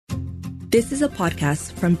This is a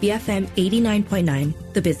podcast from BFM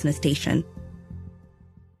 89.9, the business station.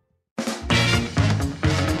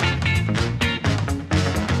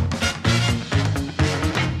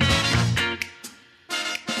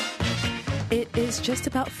 It is just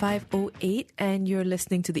about 5:08 and you're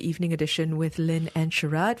listening to the evening edition with Lynn and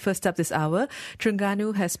Sharad. First up this hour,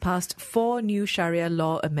 Terengganu has passed 4 new Sharia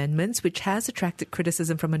law amendments, which has attracted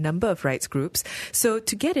criticism from a number of rights groups. So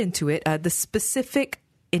to get into it, the specific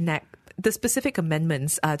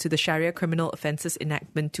amendments to the Sharia Criminal Offences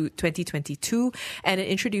Enactment to 2022, and it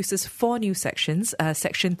introduces 4 new sections.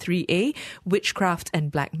 Section 3A, Witchcraft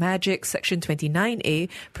and Black Magic. Section 29A,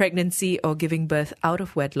 Pregnancy or Giving Birth Out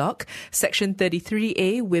of Wedlock. Section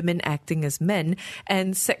 33A, Women Acting as Men.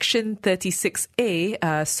 And Section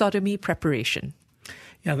 36A, Sodomy Preparation.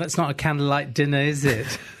 Yeah, that's not a candlelight dinner, is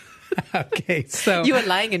it? Okay, so... You were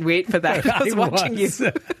lying in wait for that. I was watching you.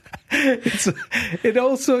 It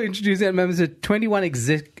also introduced amendments to 21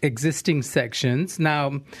 existing sections.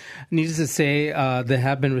 Now, needless to say, there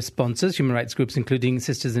have been responses. Human rights groups, including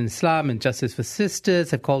Sisters in Islam and Justice for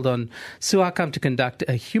Sisters, have called on Suhakam to conduct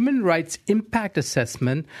a human rights impact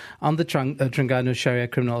assessment on the Terengganu Sharia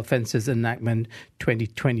Criminal Offences Enactment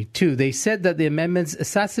 2022. They said that the amendments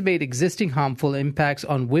exacerbate existing harmful impacts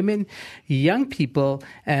on women, young people,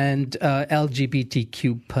 and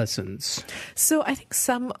LGBTQ persons. So I think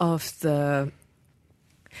some of the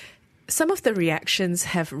reactions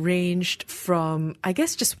have ranged from, I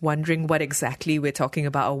guess, just wondering what exactly we're talking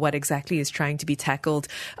about or what exactly is trying to be tackled,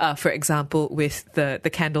 for example, with the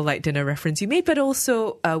candlelight dinner reference you made, but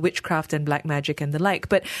also witchcraft and black magic and the like.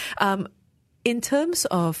 But in terms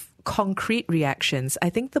of concrete reactions,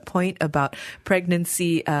 I think the point about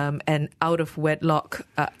pregnancy and out of wedlock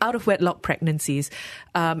pregnancies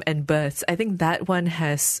and births, I think that one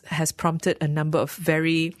has prompted a number of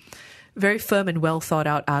very firm and well thought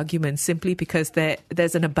out arguments, simply because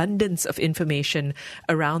there's an abundance of information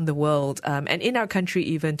around the world and in our country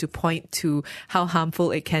even, to point to how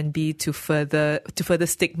harmful it can be to further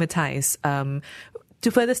stigmatize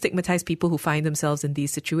people who find themselves in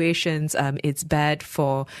these situations. It's bad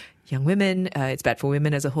for young women, it's bad for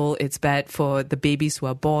women as a whole, it's bad for the babies who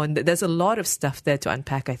are born. There's a lot of stuff there to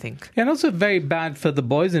unpack, I think. And also very bad for the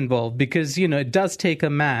boys involved, because, it does take a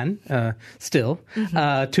man to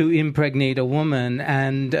impregnate a woman,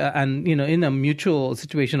 and in a mutual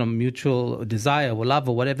situation or mutual desire or love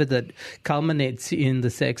or whatever that culminates in the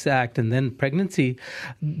sex act and then pregnancy,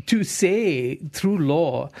 to say through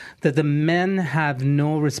law that the men have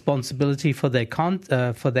no responsibility for their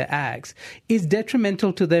acts is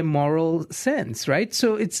detrimental to their moral sense, right?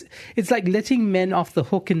 So it's like letting men off the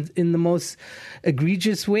hook in the most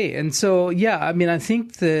egregious way. And so, I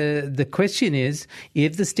think the question is,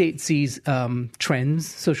 if the state sees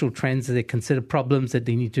social trends that they consider problems that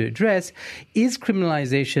they need to address, is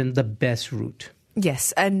criminalization the best route?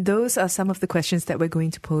 Yes, and those are some of the questions that we're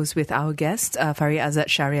going to pose with our guest, Fari Azad,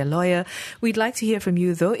 Sharia lawyer. We'd like to hear from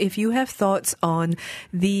you, though. If you have thoughts on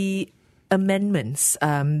the amendments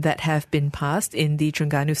that have been passed in the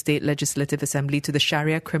Terengganu State Legislative Assembly to the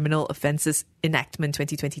Sharia Criminal Offences Enactment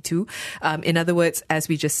 2022. In other words, as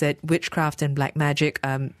we just said, witchcraft and black magic,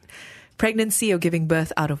 pregnancy or giving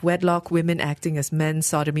birth out of wedlock, women acting as men,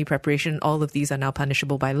 sodomy preparation, all of these are now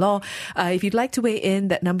punishable by law. If you'd like to weigh in,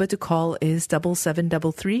 that number to call is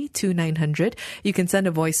 7733 2900. You can send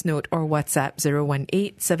a voice note or WhatsApp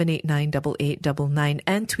 018-789-8899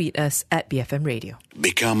 and tweet us at BFM Radio.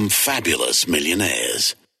 Become fabulous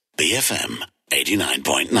millionaires. BFM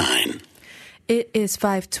 89.9. It is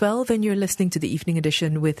 5:12 and you're listening to the evening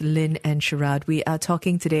edition with Lynn and Sharad. We are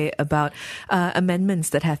talking today about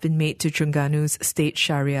amendments that have been made to Terengganu's state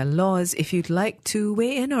Sharia laws. If you'd like to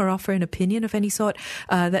weigh in or offer an opinion of any sort,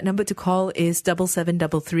 that number to call is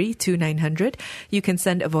 7733 2900. You can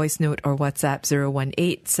send a voice note or WhatsApp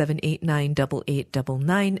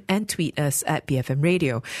 018-789-8899 and tweet us at BFM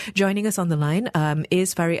Radio. Joining us on the line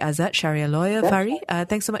is Fari Azad, Sharia lawyer. Fari,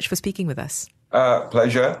 thanks so much for speaking with us.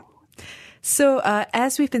 Pleasure. So,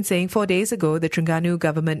 as we've been saying, 4 days ago, the Terengganu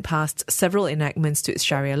government passed several enactments to its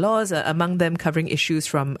Sharia laws, among them covering issues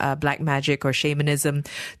from black magic or shamanism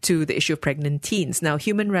to the issue of pregnant teens. Now,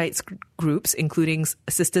 human rights groups, including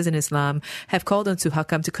Sisters in Islam, have called on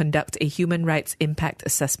Suhakam to conduct a human rights impact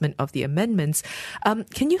assessment of the amendments.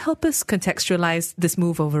 Can you help us contextualize this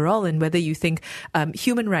move overall and whether you think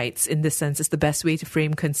human rights, in this sense, is the best way to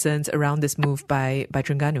frame concerns around this move by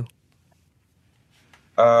Terengganu?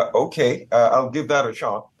 Okay, I'll give that a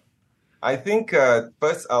shot. I think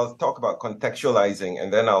first I'll talk about contextualizing,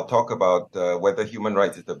 and then I'll talk about whether human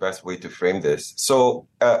rights is the best way to frame this. So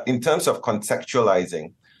in terms of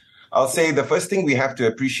contextualizing, I'll say the first thing we have to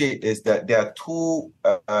appreciate is that there are two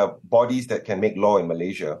bodies that can make law in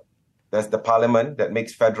Malaysia. There's the parliament that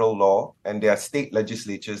makes federal law, and there are state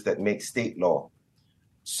legislatures that make state law.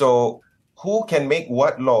 So who can make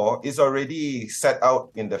what law is already set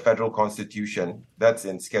out in the federal constitution. That's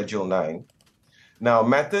in Schedule 9. Now,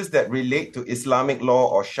 matters that relate to Islamic law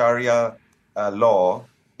or Sharia law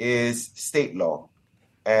is state law.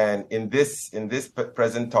 And in this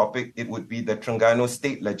present topic, it would be the Terengganu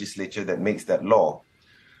state legislature that makes that law.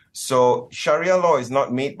 So Sharia law is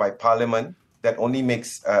not made by parliament that only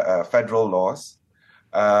makes federal laws.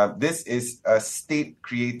 This is a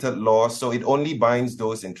state-created law, so it only binds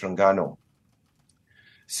those in Terengganu.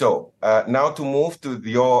 So now to move to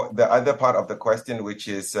the other part of the question, which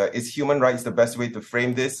is human rights the best way to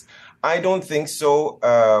frame this? I don't think so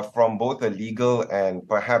from both a legal and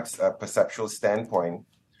perhaps a perceptual standpoint,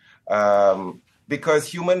 because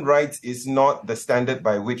human rights is not the standard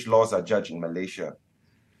by which laws are judged in Malaysia.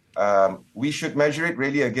 We should measure it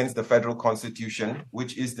really against the federal constitution,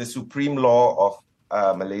 which is the supreme law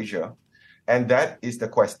of Malaysia. And that is the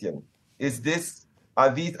question. Are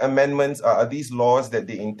these amendments, are these laws that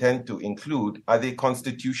they intend to include, are they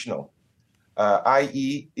constitutional?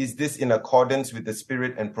 I.e., is this in accordance with the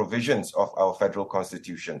spirit and provisions of our federal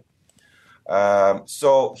constitution?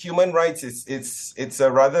 So human rights it's a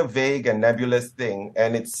rather vague and nebulous thing,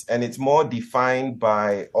 and it's more defined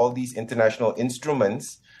by all these international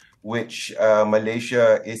instruments, which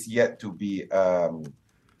Malaysia is yet to be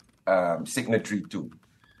signatory to.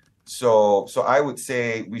 So I would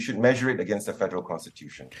say we should measure it against the federal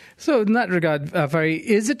constitution. So in that regard, Fari,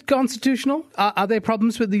 is it constitutional? Are there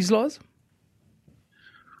problems with these laws?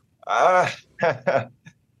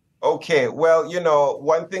 Okay, well,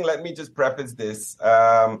 one thing, let me just preface this.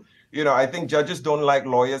 I think judges don't like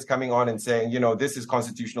lawyers coming on and saying, this is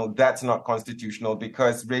constitutional, that's not constitutional,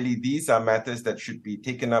 because really these are matters that should be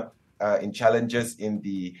taken up in challenges in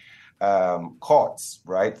the courts,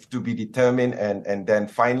 right, to be determined and then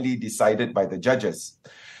finally decided by the judges.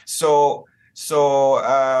 So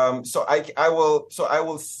I will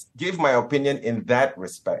give my opinion in that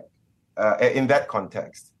respect, in that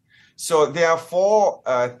context. So there are four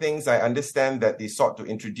things I understand that they sought to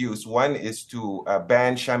introduce. One is to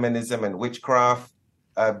ban shamanism and witchcraft,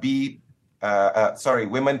 women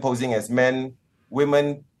posing as men,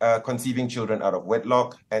 women conceiving children out of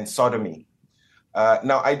wedlock, and sodomy.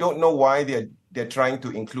 Now, I don't know why they're trying to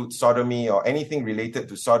include sodomy or anything related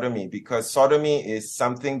to sodomy, because sodomy is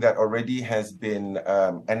something that already has been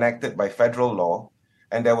enacted by federal law.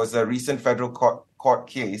 And there was a recent federal court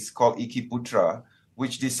case called Iki Putra,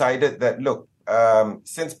 which decided that, look,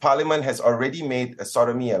 since Parliament has already made a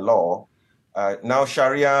sodomy a law, now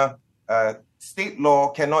Sharia, state law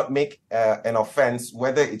cannot make an offense,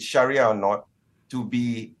 whether it's Sharia or not, to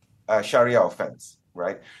be a Sharia offense,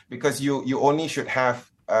 right? Because you only should have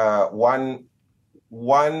one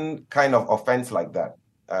kind of offense like that.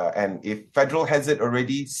 And if federal has it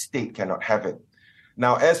already, state cannot have it.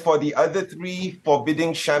 Now, as for the other three,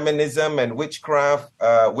 forbidding shamanism and witchcraft,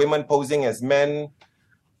 women posing as men,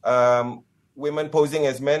 well,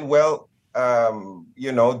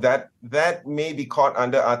 that may be caught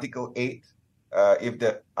under Article 8. If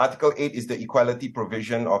the Article 8 is the equality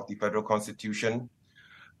provision of the federal constitution.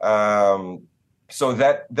 So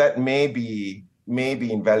that may be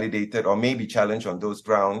invalidated or may be challenged on those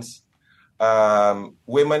grounds.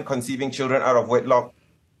 Women conceiving children out of wedlock,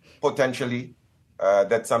 potentially.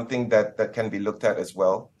 That's something that can be looked at as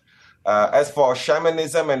well. As for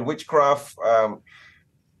shamanism and witchcraft,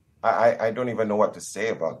 I don't even know what to say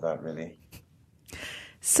about that, really.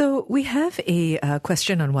 So we have a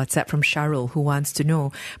question on WhatsApp from Sharul, who wants to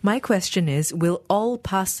know, my question is, will all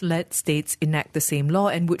past-led states enact the same law,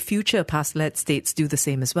 and would future past-led states do the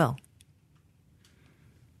same as well?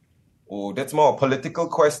 Oh, that's more a political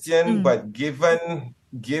question, but given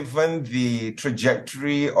the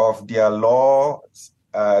trajectory of their laws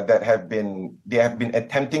that they have been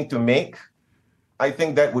attempting to make, I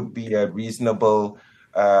think that would be a reasonable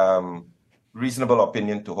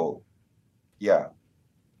opinion to hold. Yeah.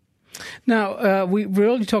 Now, we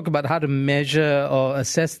already talked about how to measure or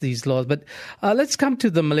assess these laws, but let's come to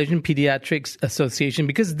the Malaysian Pediatrics Association,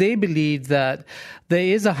 because they believe that there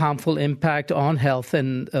is a harmful impact on health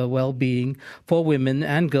and well-being for women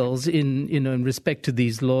and girls in respect to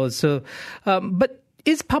these laws. So, but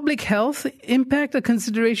is public health impact a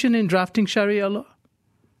consideration in drafting Sharia law?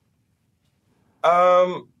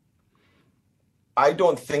 I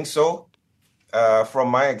don't think so. From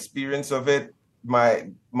my experience of it, my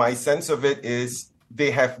sense of it is they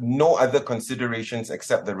have no other considerations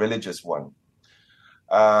except the religious one.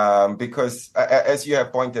 Because as you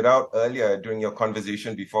have pointed out earlier during your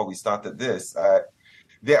conversation before we started this,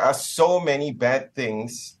 there are so many bad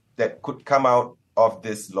things that could come out of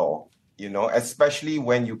this law, especially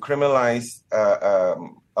when you criminalize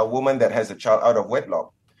a woman that has a child out of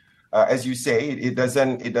wedlock. As you say, it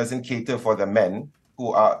doesn't cater for the men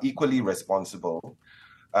who are equally responsible.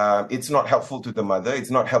 It's not helpful to the mother.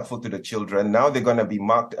 It's not helpful to the children. Now they're going to be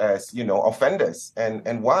marked as, offenders.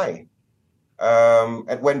 And why?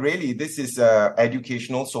 And when really this is an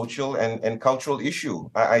educational, social, and cultural issue.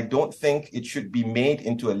 I don't think it should be made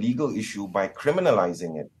into a legal issue by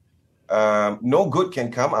criminalizing it. No good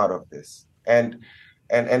can come out of this.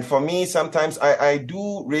 And for me, sometimes I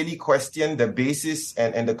do really question the basis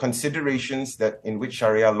and the considerations that in which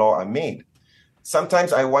Sharia law are made.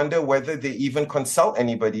 Sometimes I wonder whether they even consult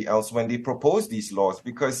anybody else when they propose these laws,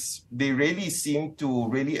 because they really seem to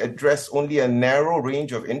really address only a narrow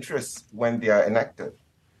range of interests when they are enacted.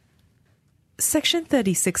 Section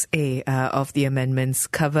 36A of the amendments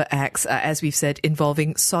cover acts, as we've said,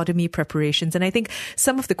 involving sodomy preparations. And I think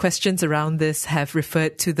some of the questions around this have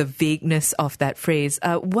referred to the vagueness of that phrase.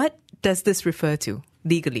 What does this refer to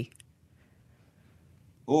legally?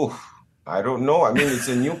 Oh, I don't know. I mean, it's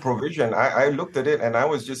a new provision. I looked at it and I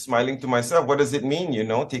was just smiling to myself. What does it mean?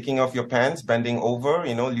 Taking off your pants, bending over,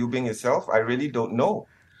 lubing yourself? I really don't know.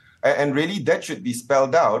 And really, that should be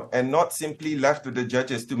spelled out and not simply left to the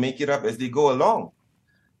judges to make it up as they go along.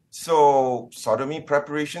 So sodomy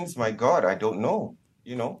preparations, my God, I don't know.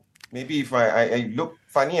 Maybe if I look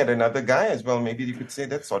funny at another guy as well, maybe you could say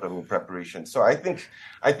that's sodomy preparation. So I think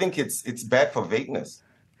it's bad for vagueness.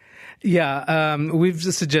 Yeah, we've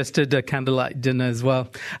suggested a candlelight dinner as well,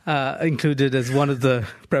 included as one of the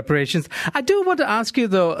preparations. I do want to ask you,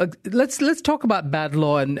 though, let's talk about bad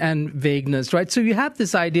law and vagueness, right? So you have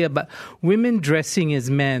this idea about women dressing as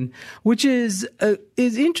men, which is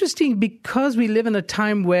interesting because we live in a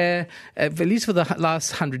time where, at least for the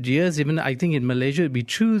last 100 years, even I think in Malaysia, it'd be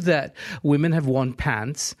true that women have worn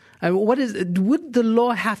pants. Would the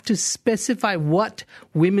law have to specify what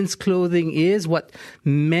women's clothing is, what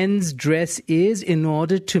men's dress is, in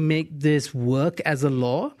order to make this work as a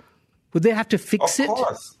law? Would they have to fix it?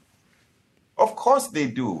 Of course they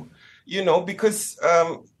do. Because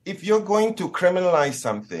if you're going to criminalize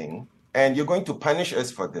something and you're going to punish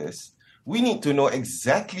us for this, we need to know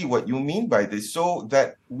exactly what you mean by this so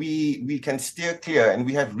that we can steer clear and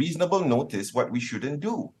we have reasonable notice what we shouldn't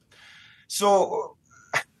do. So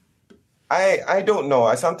I don't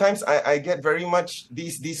know. Sometimes I get very much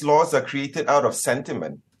these laws are created out of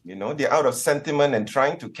sentiment. They're out of sentiment and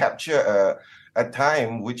trying to capture a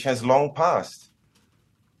time which has long passed.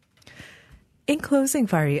 In closing,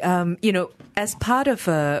 Fahri, as part of,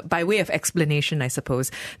 by way of explanation, I suppose,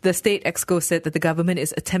 the State Exco said that the government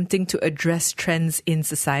is attempting to address trends in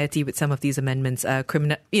society with some of these amendments,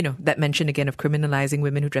 that mention again of criminalizing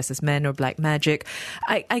women who dress as men or black magic.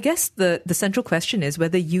 I guess the central question is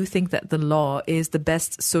whether you think that the law is the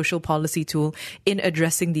best social policy tool in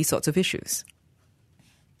addressing these sorts of issues.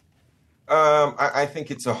 I think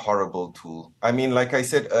it's a horrible tool. I mean, like I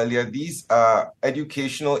said earlier, these are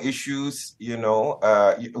educational issues,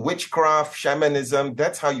 witchcraft, shamanism,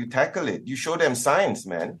 that's how you tackle it. You show them science,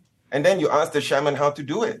 man. And then you ask the shaman how to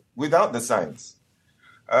do it without the science.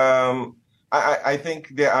 I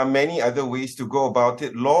think there are many other ways to go about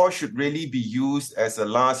it. Law should really be used as a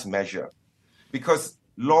last measure because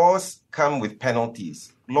laws come with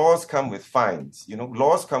penalties. Laws come with fines,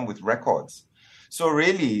 laws come with records. So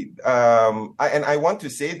really, I want to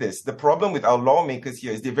say this, the problem with our lawmakers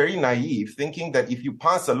here is they're very naive, thinking that if you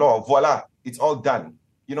pass a law, voila, it's all done.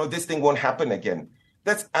 This thing won't happen again.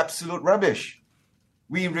 That's absolute rubbish.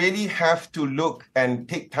 We really have to look and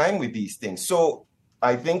take time with these things. So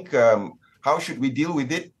I think, how should we deal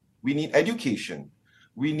with it? We need education.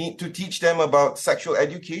 We need to teach them about sexual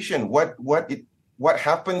education, what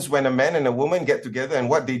happens when a man and a woman get together and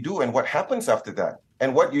what they do and what happens after that.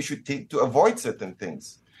 And what you should take to avoid certain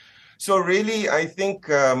things. So really, I think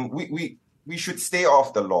we should stay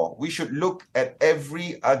off the law. We should look at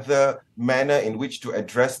every other manner in which to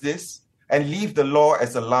address this and leave the law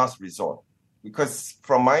as a last resort. Because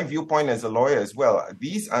from my viewpoint as a lawyer as well,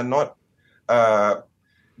 these are not, I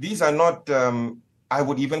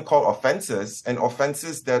would even call offenses, and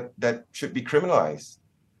offenses that should be criminalized.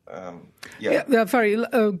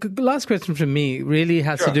 Fahri, last question from me really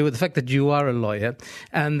has to do with the fact that you are a lawyer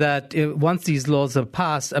and that once these laws are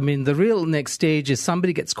passed, I mean, the real next stage is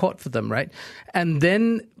somebody gets caught for them, right? And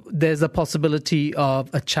then there's a possibility of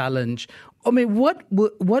a challenge. I mean, what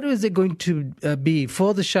is it going to be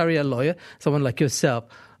for the Sharia lawyer, someone like yourself?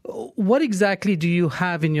 what exactly do you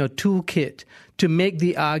have in your toolkit to make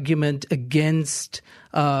the argument against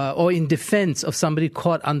or in defense of somebody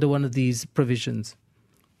caught under one of these provisions?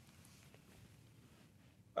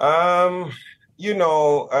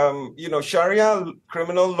 Sharia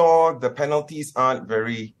criminal law, the penalties aren't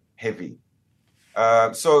very heavy.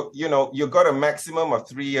 So you've got a maximum of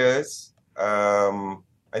 3 years,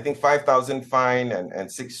 I think 5,000 fine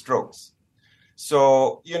and 6 strokes.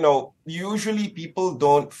 So, usually people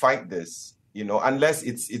don't fight this, unless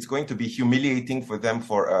it's going to be humiliating for them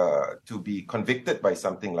to be convicted by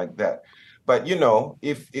something like that. But,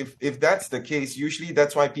 if that's the case, usually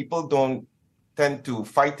that's why people don't tend to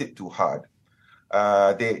fight it too hard.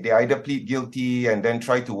 They either plead guilty and then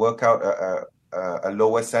try to work out a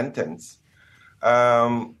lower sentence.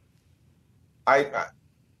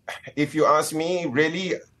 If you ask me,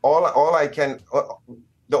 really,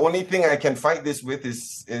 the only thing I can fight this with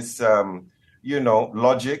is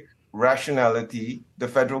logic, rationality, the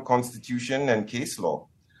federal constitution, and case law.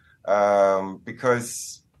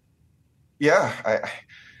 Because,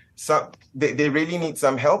 they really need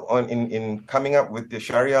some help in coming up with the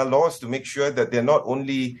Sharia laws to make sure that they're not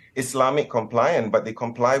only Islamic compliant, but they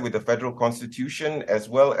comply with the federal constitution as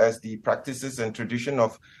well as the practices and tradition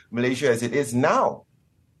of Malaysia as it is now.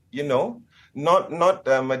 Not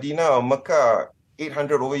Medina or Mecca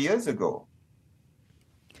 800 over years ago.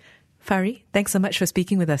 Fari, thanks so much for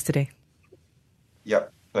speaking with us today.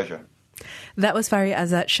 Yep, pleasure. That was Fari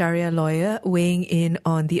Azad, Sharia lawyer, weighing in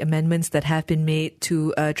on the amendments that have been made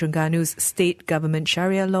to Terengganu's state government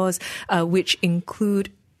Sharia laws, which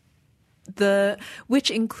include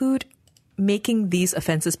making these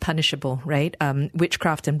offences punishable, right?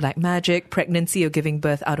 Witchcraft and black magic, pregnancy or giving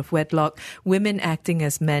birth out of wedlock, women acting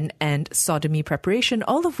as men, and sodomy preparation,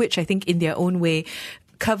 all of which I think in their own way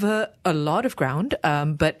cover a lot of ground,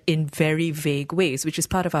 but in very vague ways, which is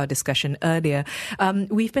part of our discussion earlier.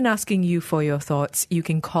 We've been asking you for your thoughts. You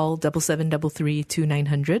can call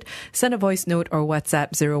 7733-2900, send a voice note or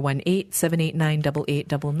WhatsApp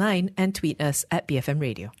 018-789-8899 and tweet us at BFM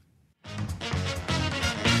Radio.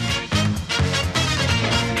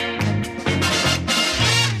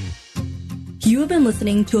 You have been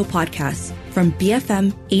listening to a podcast from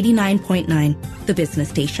BFM 89.9, the business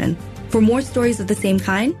station. For more stories of the same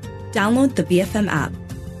kind, download the BFM app.